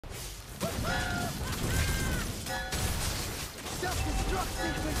Self-destruct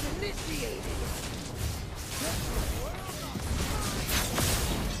sequence initiated!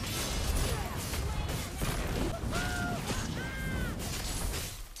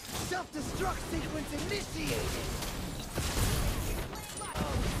 Self-destruct sequence initiated!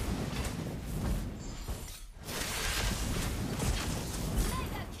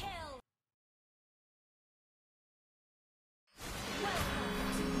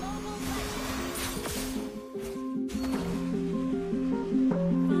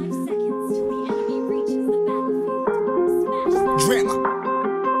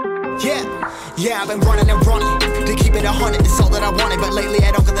 Yeah, I've been running and running to keep it 100, it's all that I wanted. But lately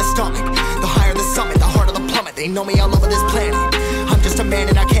I don't get the stomach. The higher the summit, the harder the plummet. They know me all over this planet. I'm just a man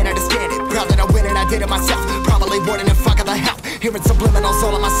and I can't understand it. Proud that I win and I did it myself. Probably wouldn't if I got the help. Hearing subliminals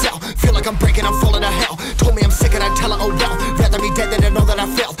all on myself. Feel like I'm breaking, I'm falling to hell. Told me I'm sick and I tell her, oh well. Rather be dead than to know that I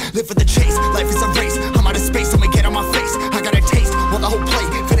failed. Live for the chase, life is a race. I'm out of space, I'ma get on my face. I got a taste, want the whole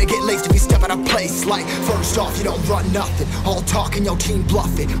plate. Finna get laced if you step out of place. Like, first off, you don't run nothing. All talking, your team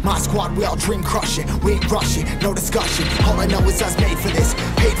bluffing. My squad, we all dream crushing. We ain't rushing, no discussion. All I know is us made for this.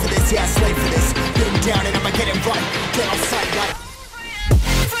 Paid for this, yeah, slave for this. Been down and I'ma get it right. Get on sight like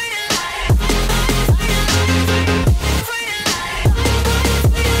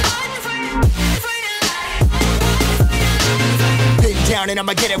down and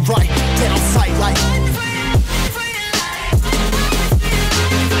I'ma get it right. Dead on sight like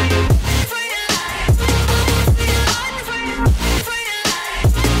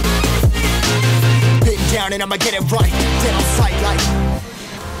been down and I'ma get it right. Dead on sight like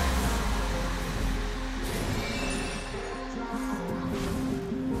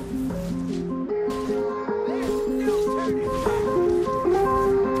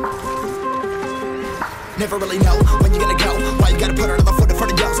never really know when you gonna go. Why you gotta put another foot in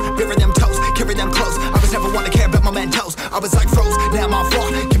front of yours? Bury them toes, carry them close. I was never one to care about my mentos. I was like froze, now I'm on floor.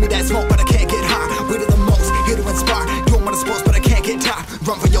 Give me that smoke, but I can't get high. We do the most, here to inspire. Doing what I'm supposed, but I can't get tired.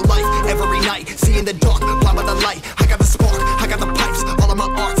 Run for your life every night. See in the dark, blind by the light. I got the spark, I got the pipes. All of my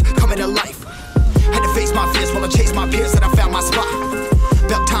arts coming to life. Had to face my fears while I chased my peers, and I found my spot.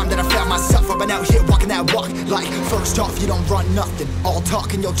 About time that I found myself. I've been out here walking that walk. Like, first off, you don't run nothing. All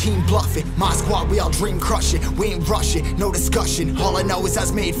talking, your team bluffing. My squad, we all dream crushing. We ain't rushing, no discussion. All I know is I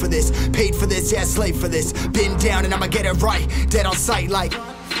was made for this. Paid for this, yeah, slave for this. Been down and I'ma get it right. Dead on sight like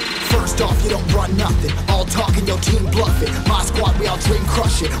first off, you don't run nothing. All talking, your team bluffing. My squad, we all dream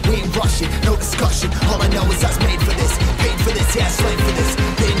crushing. We ain't rushing, no discussion. All I know is I was made for this. Paid for this, yeah, slave for this.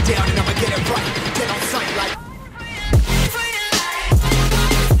 Been down and I'ma get it right. Dead on sight like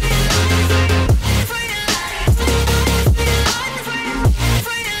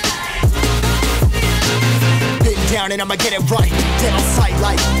down and I'ma get it right. Dead on sight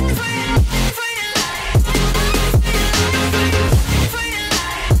like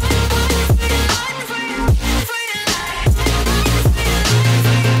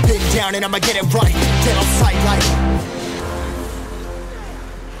been down and I'ma get it right. Dead on sight like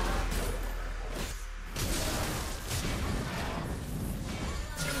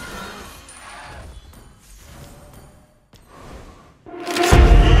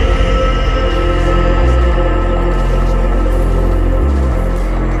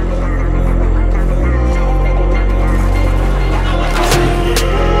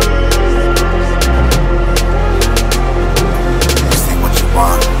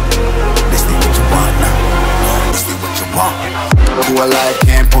a life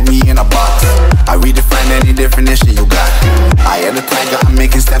can't put me in a box. I redefine any definition you got. I am the tiger, I'm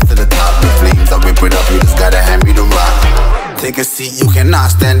making steps to the top. The flames, I whip it up, you just gotta hand me the rock. Take a seat, you cannot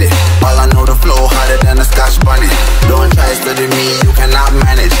stand it. All I know, the flow harder than a Scotch bonnet. Don't try to study me, you cannot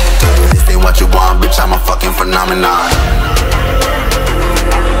manage. This ain't what you want, bitch, I'm a fucking phenomenon.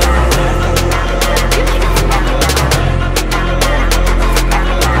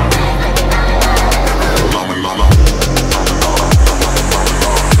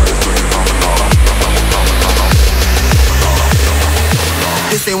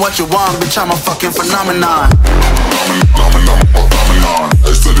 This ain't what you want, bitch, I'm a fucking phenomenon.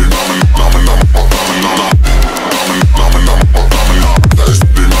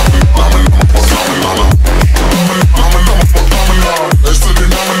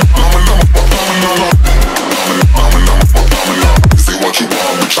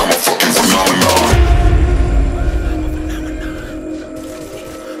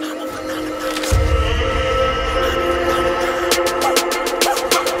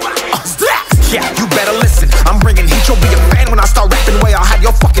 Yeah, you better listen. I'm bringing heat, you'll be a fan when I start rapping. Way I'll have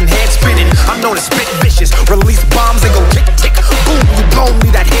your fucking head spinning. I'm known to spit vicious, release bombs and go tick tick boom. You blow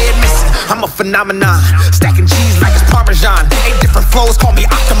me, that head missing. I'm a phenomenon, stacking cheese like it's Parmesan. 8 different flows, call me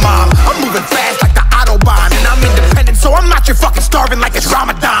Octomom. I'm moving fast like the Autobahn, and I'm independent, so I'm not your fucking starving like it's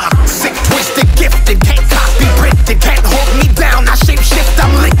Ramadan. Sick, twisted, gifted, can't copy, printed, can't hold me down. I shape shift,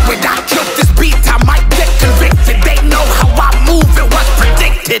 I'm liquid. I killed this beat, I might get convicted. They know how I move, it was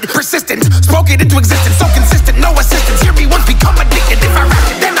predicted. Persistent, spoke it into existence, so consistent, no assistance. Hear me once, become addicted. If I rap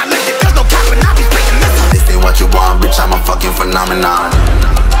it, then I lift it. There's no cap when I be speaking. Listen. This ain't what you want, bitch, I'm a fucking phenomenon.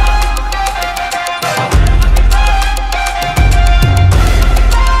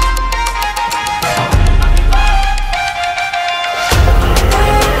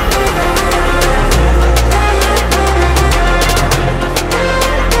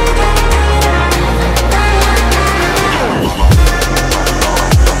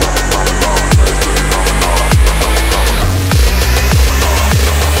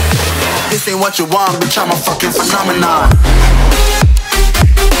 This ain't what you want, bitch, I'm a fucking phenomenon.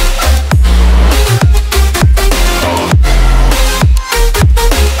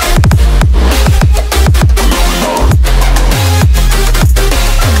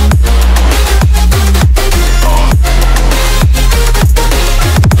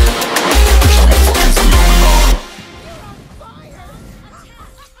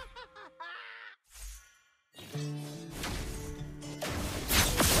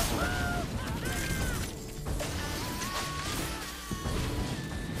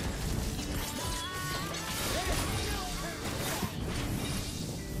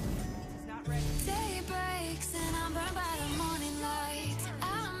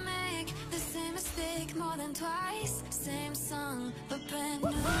 Twice, same song, but brand new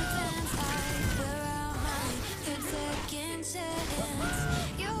dance. I wear out mine, they're taking chance.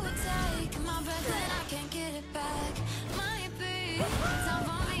 You take my breath and I can't get it back. Might be time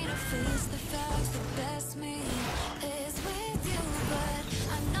for me to face the facts. The best me is with you, but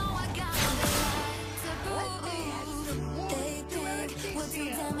I know I got a lot to prove. They think we're too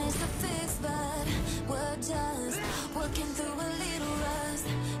damaged to fix, but we're just working through a little rust.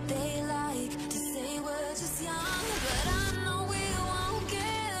 They like to say we're just young, but I know we won't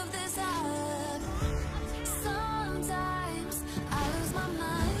give this up. Sometimes I lose my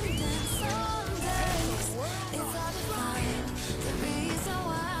mind, and some days it's hard to find the reason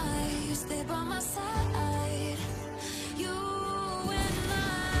why you stay by my side. You and I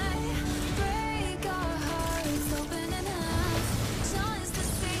break our hearts open enough just to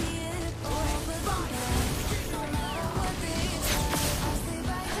see it all, but no matter what they try, I'll stay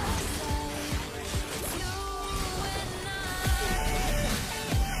by your side. It's you and I.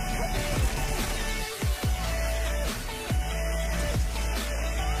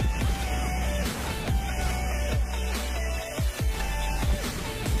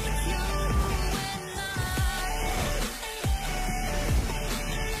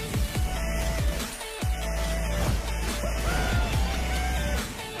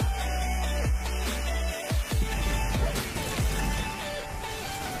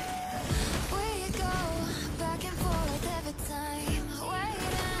 We go back and forth every time,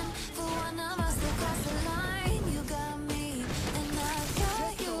 waiting for one of us to cross the line. You got me, and I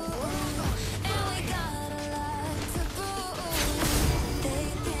got you, and we got a lot to prove. They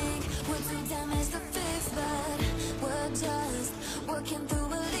think we're too damaged to fix, but we're just working through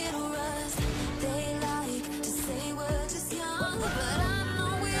a little rust. They like to say we're just young, but I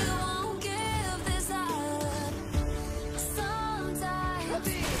know we won't give this up. Sometimes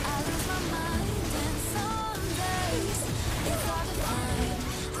I lose my mind, and some days it's hard to find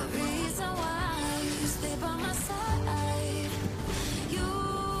the reason why you stay by my side. You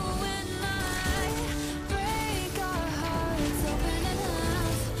and I break our hearts open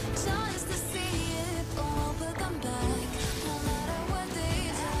enough just to see it all, but come back. No matter what they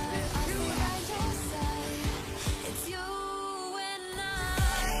try, I'll stay by your side. It's you and I.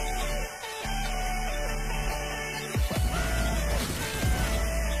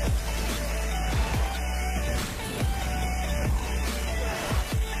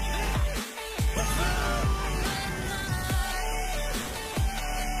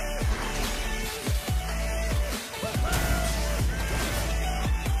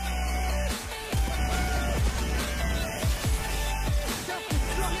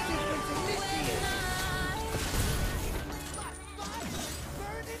 Self-destruct sequence initiated.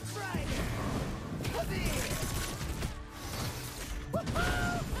 Burn it brighter. Mobi.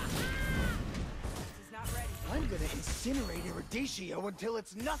 I'm gonna incinerate Iridatio until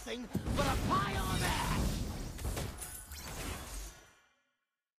it's nothing but a pile of ash.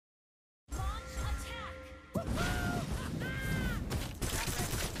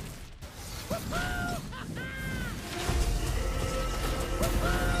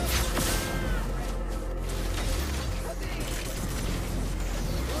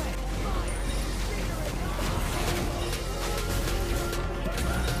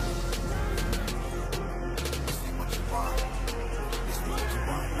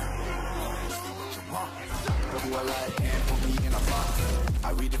 who I like, can't put me in a box.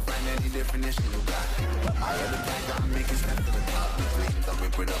 I redefine any definition you got. I had a plan, I'm making steps to the top. The flames, I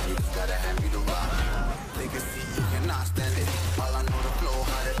whip it up, you just gotta hand me the rock. Take a seat, you cannot stand it. All I know, the flow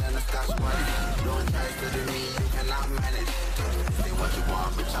harder than a Scotch bunny. No one tries to do me, you cannot manage. Say what you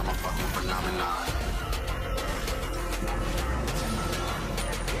want, bitch, I'm a fucking phenomenon.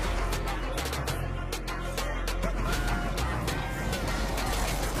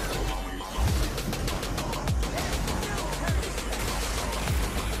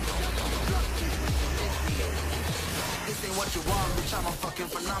 This ain't what you want, bitch, I'm a fucking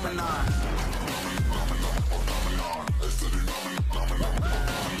phenomenon.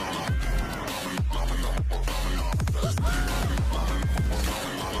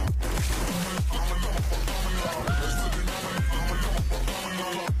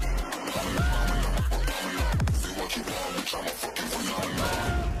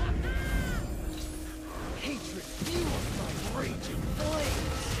 Hatred fuels my raging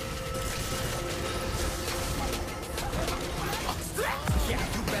flames. Yeah,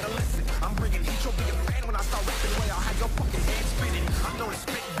 you better listen. I'm bringing heat, you'll be a fan when I start rapping. Way I'll have your fucking head spinning. I'm known to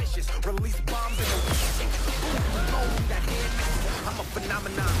spit vicious, release bombs in the shit. That head misses. I'm a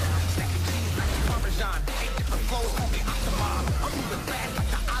phenomenon. Stacking cheese like Parmesan. 8 different flows, call me Octomom. I'm moving fast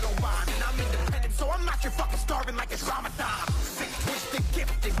like the Autobahn, and I'm independent, so I'm not your fucking starving like it's Ramadan. Sick, twisted,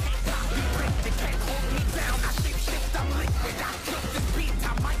 gifted, can't copy, printed, can't hold me down. I shape shift, I'm liquid. I kill this beat,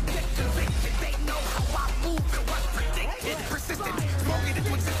 I might get convicted. They know how I move and what's predicted. Persistent, smoking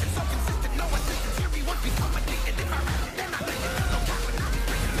into existence, so consistent, no assistance. Here we once become addicted. If I rap, then I think it. No cap, and I'll be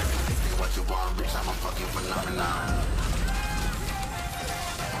bringing this. This ain't what you want, bitch, I'm a fucking phenomenon.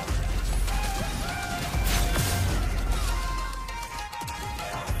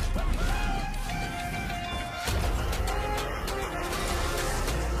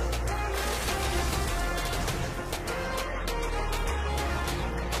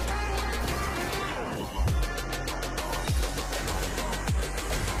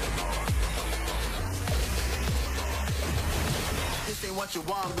 This ain't what you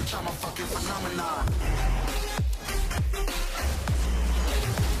want, bitch, I'm a fucking phenomenon.